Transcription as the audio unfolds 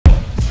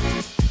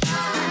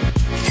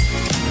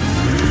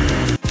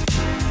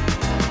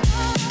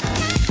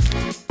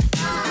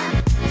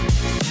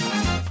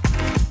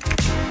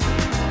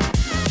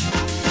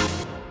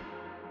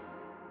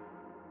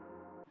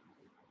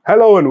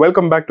Hello and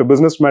welcome back to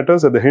Business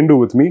Matters at the Hindu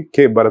with me,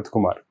 K. Bharat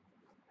Kumar.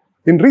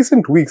 In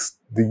recent weeks,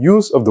 the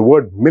use of the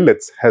word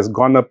millets has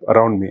gone up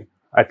around me.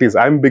 At least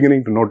I'm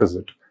beginning to notice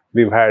it.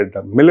 We've had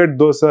millet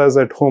dosas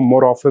at home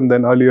more often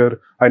than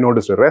earlier. I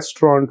noticed a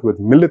restaurant with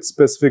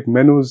millet-specific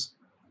menus.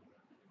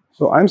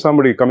 So I'm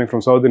somebody coming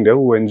from South India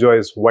who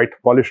enjoys white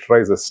polished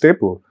rice as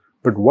staple.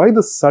 But why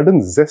the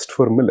sudden zest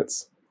for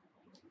millets?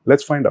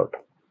 Let's find out.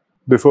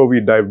 Before we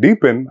dive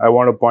deep in, I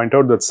want to point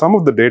out that some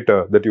of the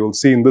data that you will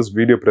see in this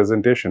video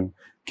presentation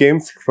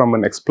came from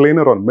an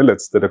explainer on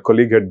millets that a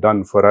colleague had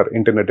done for our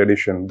internet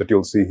edition that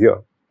you'll see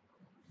here.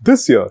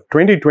 This year,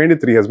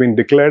 2023 has been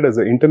declared as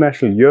the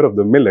International Year of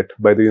the Millet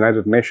by the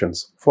United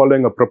Nations,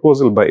 following a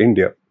proposal by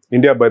India.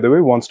 India, by the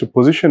way, wants to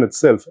position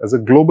itself as a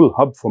global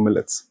hub for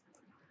millets.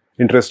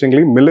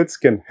 Interestingly, millets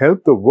can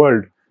help the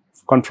world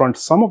confront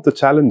some of the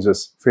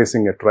challenges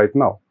facing it right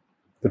now.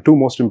 The two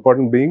most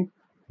important being,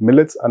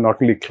 millets are not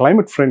only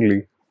climate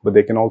friendly, but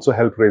they can also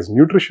help raise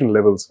nutrition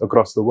levels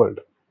across the world.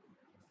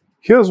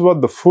 Here's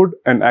what the Food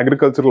and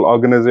Agricultural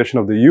Organization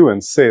of the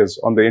UN says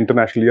on the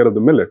International Year of the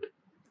Millet.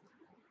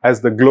 As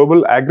the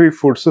global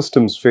agri-food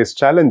systems face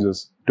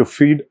challenges to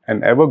feed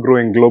an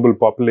ever-growing global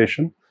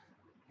population,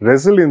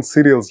 resilient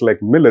cereals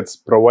like millets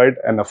provide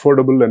an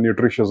affordable and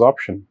nutritious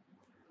option,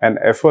 and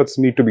efforts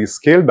need to be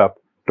scaled up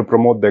to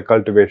promote their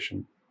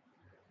cultivation.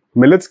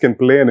 Millets can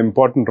play an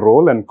important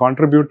role and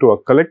contribute to our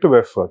collective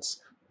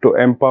efforts to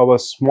empower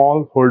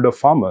smallholder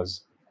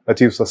farmers,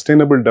 achieve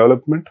sustainable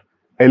development,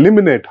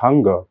 eliminate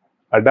hunger,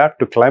 adapt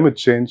to climate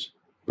change,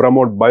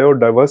 promote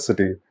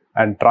biodiversity,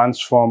 and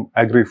transform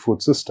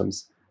agri-food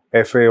systems,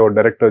 FAO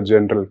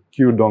Director-General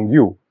QU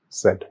Dongyu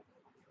said.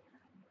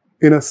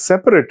 In a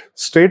separate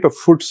State of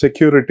Food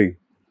Security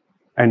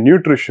and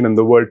Nutrition in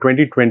the World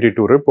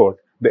 2022 report,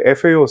 the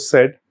FAO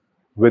said,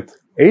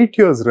 with 8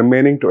 years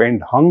remaining to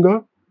end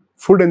hunger,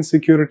 food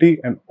insecurity,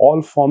 and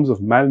all forms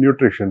of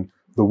malnutrition,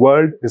 the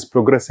world is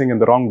progressing in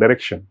the wrong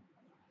direction.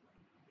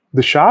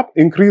 The sharp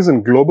increase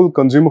in global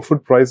consumer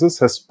food prices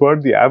has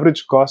spurred the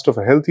average cost of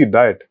a healthy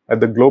diet at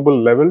the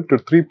global level to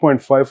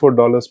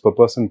 $3.54 per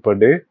person per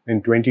day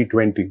in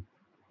 2020,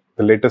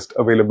 the latest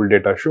available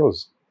data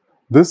shows.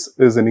 This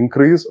is an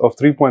increase of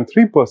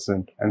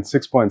 3.3% and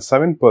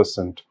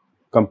 6.7%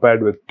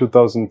 compared with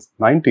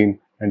 2019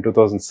 and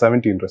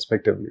 2017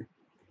 respectively.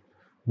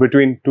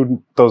 Between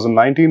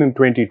 2019 and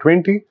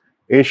 2020,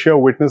 Asia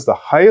witnessed the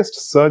highest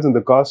surge in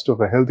the cost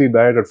of a healthy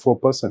diet at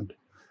 4%.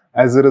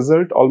 As a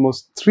result,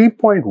 almost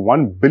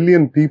 3.1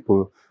 billion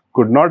people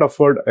could not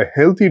afford a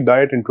healthy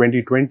diet in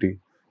 2020.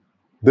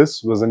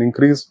 This was an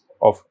increase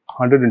of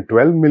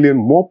 112 million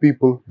more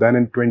people than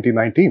in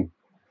 2019.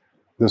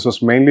 This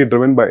was mainly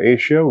driven by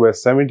Asia, where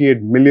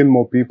 78 million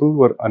more people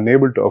were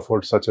unable to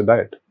afford such a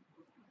diet.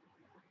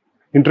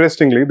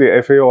 Interestingly,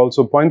 the FAO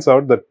also points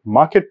out that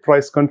market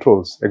price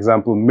controls,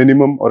 example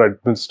minimum or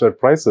administered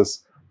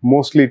prices,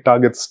 mostly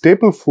target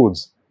staple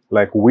foods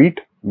like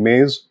wheat,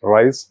 maize,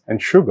 rice, and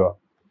sugar.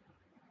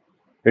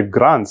 It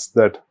grants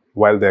that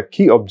while their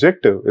key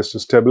objective is to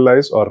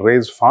stabilize or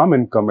raise farm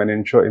income and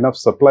ensure enough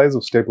supplies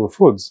of staple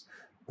foods,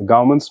 the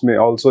governments may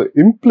also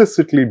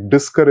implicitly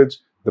discourage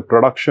the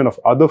production of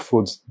other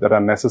foods that are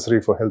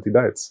necessary for healthy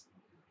diets.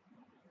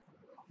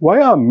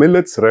 Why are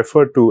millets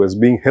referred to as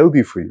being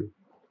healthy for you?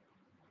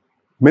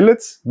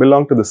 Millets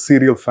belong to the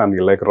cereal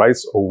family like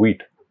rice or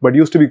wheat, but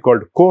used to be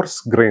called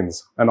coarse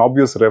grains, an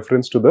obvious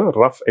reference to the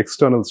rough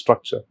external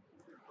structure.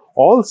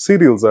 All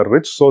cereals are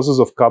rich sources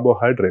of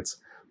carbohydrates,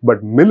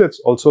 but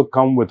millets also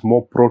come with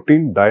more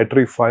protein,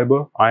 dietary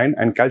fiber, iron,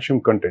 and calcium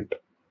content.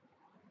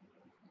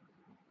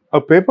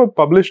 A paper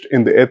published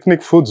in the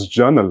Ethnic Foods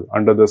Journal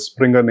under the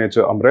Springer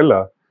Nature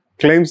umbrella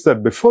claims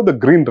that before the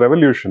Green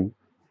Revolution,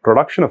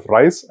 production of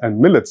rice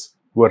and millets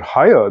were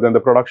higher than the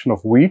production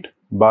of wheat,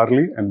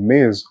 barley, and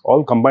maize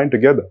all combined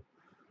together.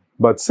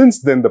 But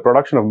since then, the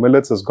production of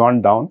millets has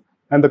gone down,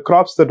 and the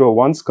crops that were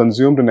once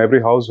consumed in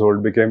every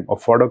household became a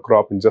fodder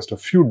crop in just a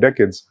few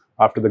decades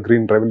after the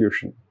Green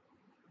Revolution.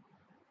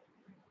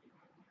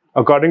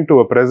 According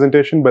to a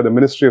presentation by the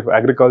Ministry of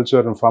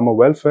Agriculture and Farmer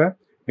Welfare,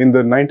 in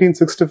the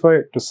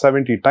 1965 to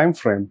 70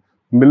 timeframe,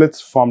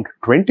 millets formed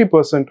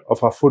 20%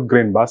 of our food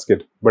grain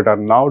basket, but are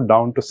now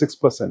down to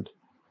 6%.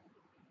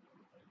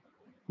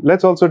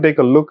 Let's also take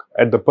a look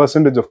at the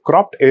percentage of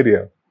cropped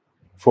area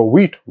for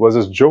wheat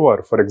versus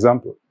jowar, for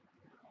example.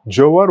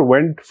 Jowar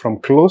went from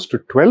close to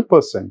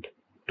 12%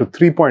 to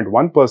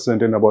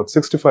 3.1% in about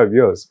 65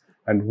 years,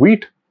 and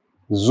wheat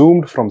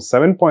zoomed from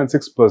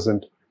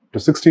 7.6% to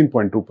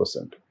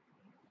 16.2%.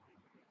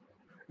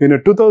 In a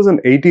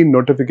 2018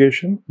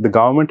 notification, the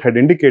government had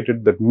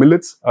indicated that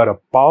millets are a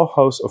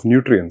powerhouse of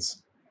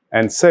nutrients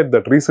and said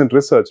that recent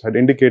research had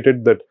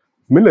indicated that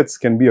millets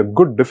can be a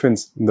good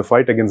defense in the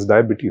fight against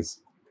diabetes.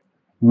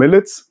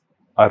 Millets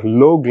are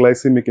low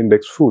glycemic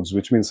index foods,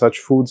 which means such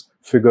foods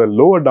figure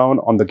lower down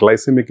on the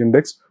glycemic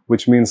index,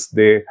 which means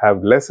they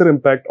have lesser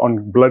impact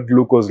on blood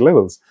glucose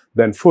levels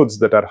than foods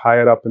that are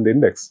higher up in the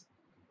index.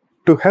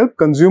 To help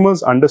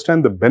consumers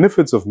understand the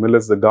benefits of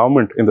millets, the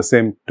government in the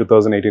same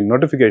 2018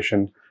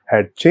 notification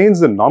had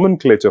changed the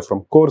nomenclature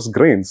from coarse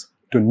grains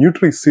to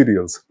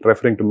nutri-cereals,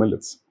 referring to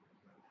millets.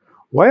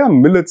 Why are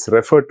millets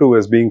referred to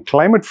as being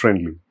climate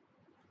friendly?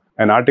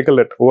 An article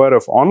at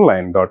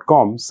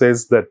orfonline.com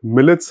says that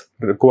millets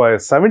require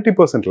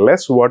 70%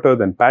 less water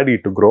than paddy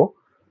to grow.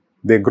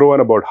 They grow in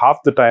about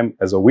half the time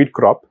as a wheat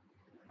crop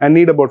and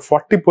need about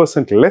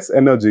 40% less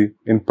energy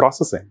in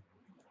processing.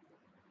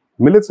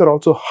 Millets are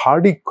also a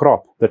hardy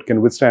crop that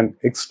can withstand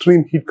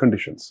extreme heat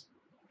conditions.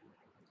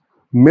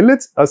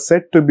 Millets are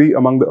said to be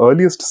among the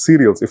earliest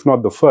cereals, if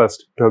not the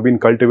first, to have been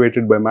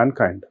cultivated by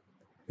mankind.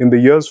 In the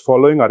years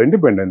following our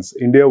independence,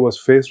 India was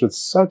faced with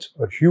such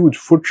a huge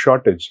food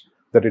shortage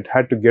that it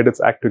had to get its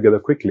act together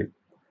quickly.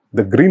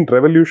 The Green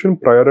Revolution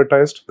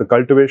prioritized the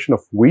cultivation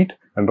of wheat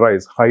and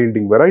rice,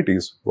 high-yielding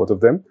varieties, both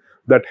of them,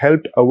 that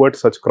helped avert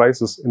such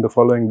crises in the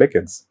following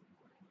decades.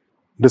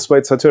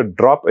 Despite such a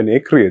drop in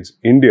acreage,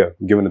 India,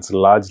 given its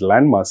large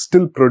landmass,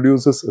 still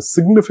produces a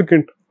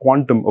significant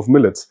quantum of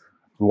millets,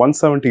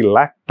 170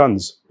 lakh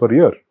tons per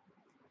year.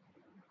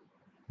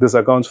 This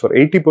accounts for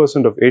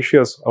 80% of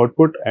Asia's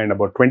output and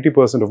about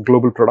 20% of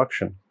global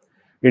production.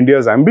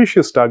 India's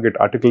ambitious target,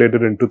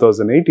 articulated in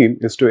 2018,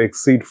 is to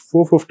exceed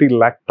 450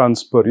 lakh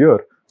tons per year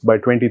by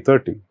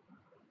 2030.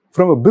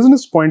 From a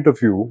business point of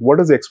view, what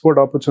does the export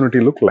opportunity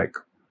look like?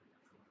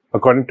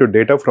 According to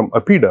data from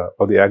APIDA,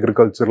 or the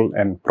Agricultural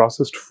and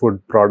Processed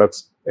Food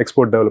Products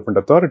Export Development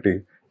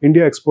Authority,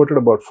 India exported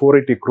about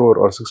 480 crore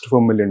or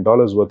 $64 million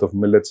worth of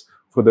millets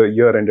for the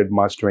year ended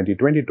March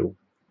 2022.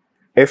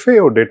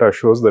 FAO data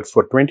shows that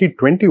for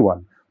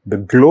 2021, the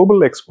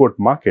global export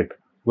market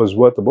was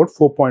worth about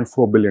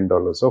 $4.4 billion,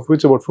 of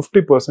which about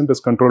 50% is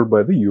controlled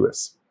by the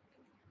US.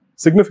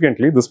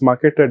 Significantly, this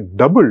market had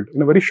doubled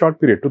in a very short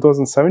period,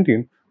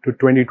 2017 to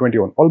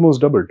 2021,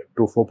 almost doubled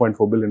to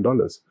 $4.4 billion.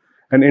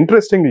 And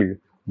interestingly,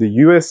 the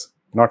US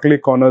not only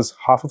corners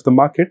half of the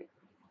market,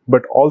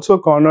 but also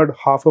cornered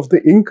half of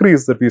the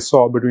increase that we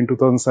saw between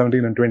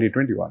 2017 and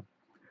 2021.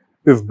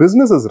 If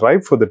business is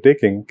ripe for the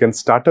taking, can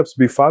startups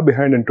be far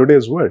behind in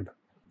today's world?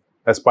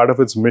 As part of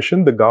its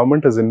mission, the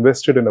government has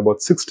invested in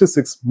about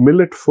 66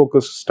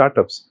 millet-focused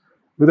startups,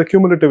 with a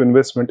cumulative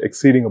investment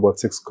exceeding about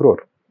 6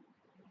 crore.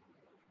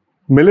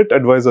 Millet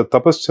advisor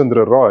Tapas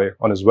Chandra Roy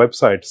on his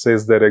website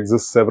says there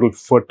exist several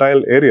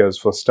fertile areas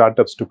for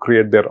startups to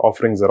create their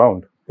offerings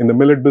around in the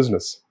millet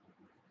business.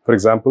 For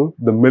example,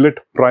 the millet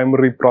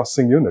primary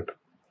processing unit.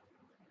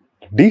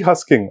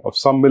 Dehusking of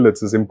some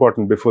millets is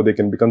important before they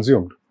can be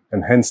consumed,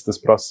 and hence this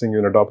processing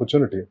unit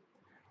opportunity.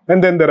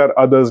 And then there are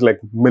others like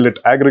millet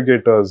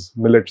aggregators,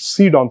 millet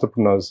seed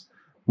entrepreneurs,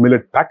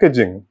 millet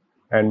packaging,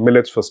 and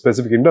millets for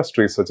specific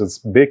industries such as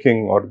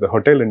baking or the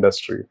hotel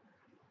industry.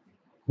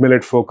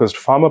 Millet-focused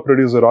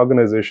farmer-producer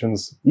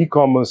organizations,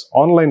 e-commerce,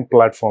 online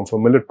platform for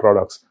millet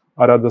products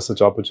are other such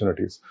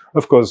opportunities.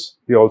 Of course,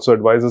 he also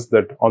advises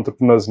that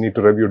entrepreneurs need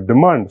to review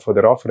demand for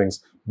their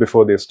offerings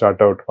before they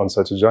start out on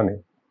such a journey.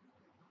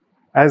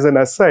 As an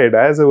aside,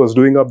 as I was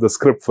doing up the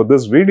script for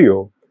this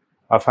video,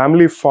 our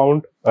family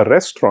found a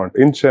restaurant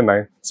in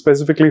Chennai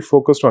specifically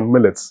focused on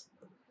millets.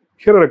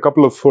 Here are a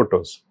couple of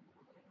photos.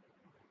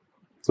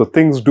 So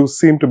things do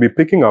seem to be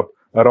picking up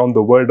around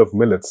the world of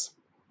millets.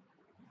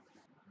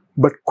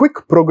 But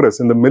quick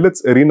progress in the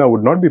millets arena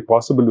would not be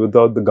possible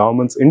without the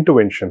government's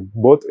intervention,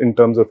 both in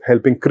terms of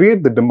helping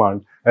create the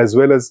demand as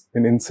well as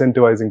in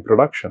incentivizing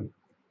production.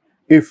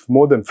 If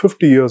more than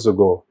 50 years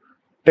ago,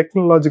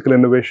 technological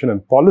innovation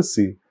and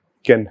policy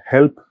can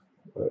help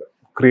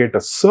create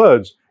a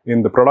surge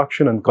in the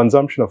production and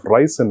consumption of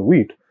rice and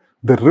wheat,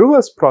 the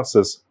reverse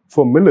process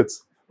for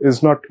millets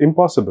is not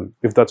impossible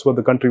if that's what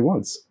the country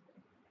wants.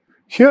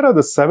 Here are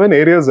the 7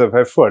 areas of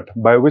effort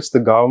by which the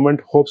government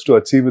hopes to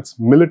achieve its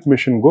millet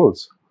mission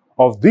goals.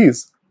 Of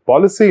these,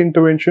 policy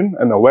intervention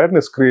and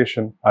awareness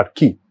creation are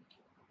key.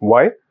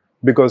 Why?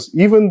 Because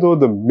even though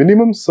the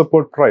minimum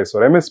support price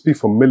or MSP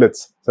for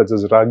millets such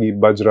as ragi,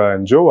 bajra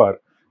and jowar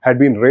had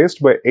been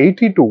raised by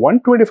 80 to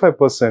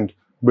 125%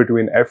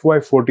 between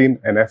FY14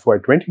 and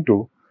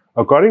FY22,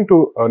 according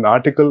to an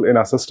article in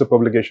our sister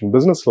publication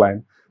Business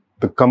Line,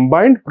 the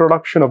combined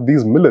production of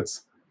these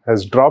millets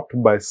has dropped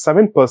by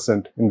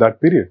 7% in that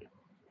period.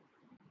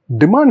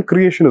 Demand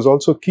creation is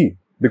also key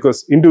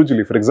because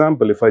individually, for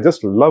example, if I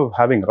just love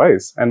having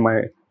rice and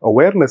my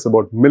awareness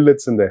about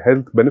millets and their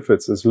health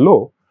benefits is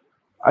low,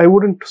 I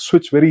wouldn't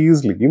switch very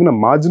easily. Even a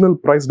marginal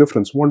price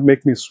difference won't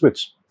make me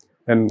switch.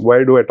 And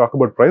why do I talk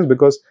about price?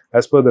 Because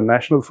as per the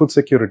National Food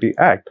Security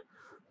Act,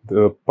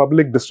 the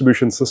Public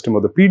Distribution System,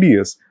 or the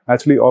PDS,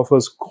 actually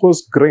offers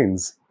coarse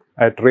grains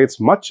at rates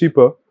much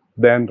cheaper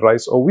than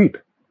rice or wheat.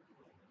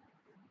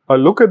 A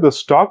look at the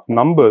stock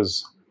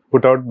numbers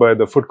put out by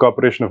the Food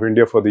Corporation of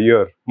India for the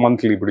year,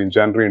 monthly between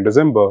January and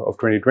December of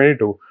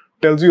 2022,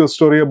 tells you a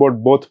story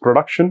about both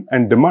production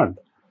and demand.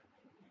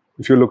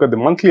 If you look at the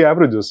monthly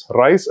averages,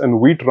 rice and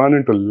wheat run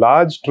into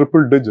large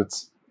triple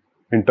digits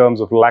in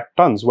terms of lakh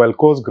tons, while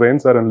coarse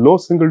grains are in low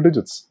single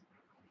digits.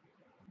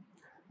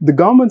 The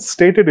government's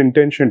stated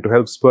intention to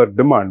help spur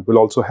demand will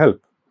also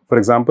help. For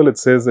example, it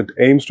says it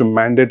aims to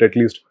mandate at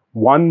least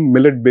one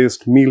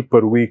millet-based meal per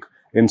week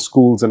in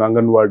schools and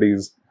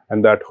Anganwadis,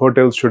 and that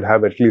hotels should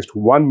have at least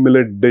one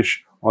millet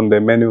dish on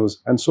their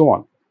menus, and so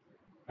on.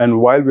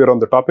 And while we're on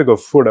the topic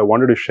of food, I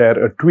wanted to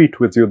share a tweet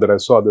with you that I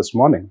saw this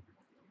morning.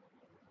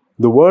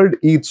 The world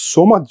eats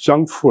so much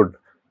junk food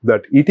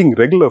that eating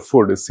regular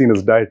food is seen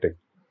as dieting.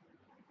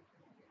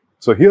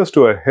 So here's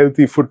to a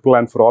healthy food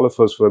plan for all of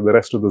us for the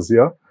rest of this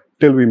year.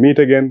 Till we meet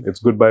again,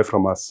 it's goodbye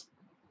from us.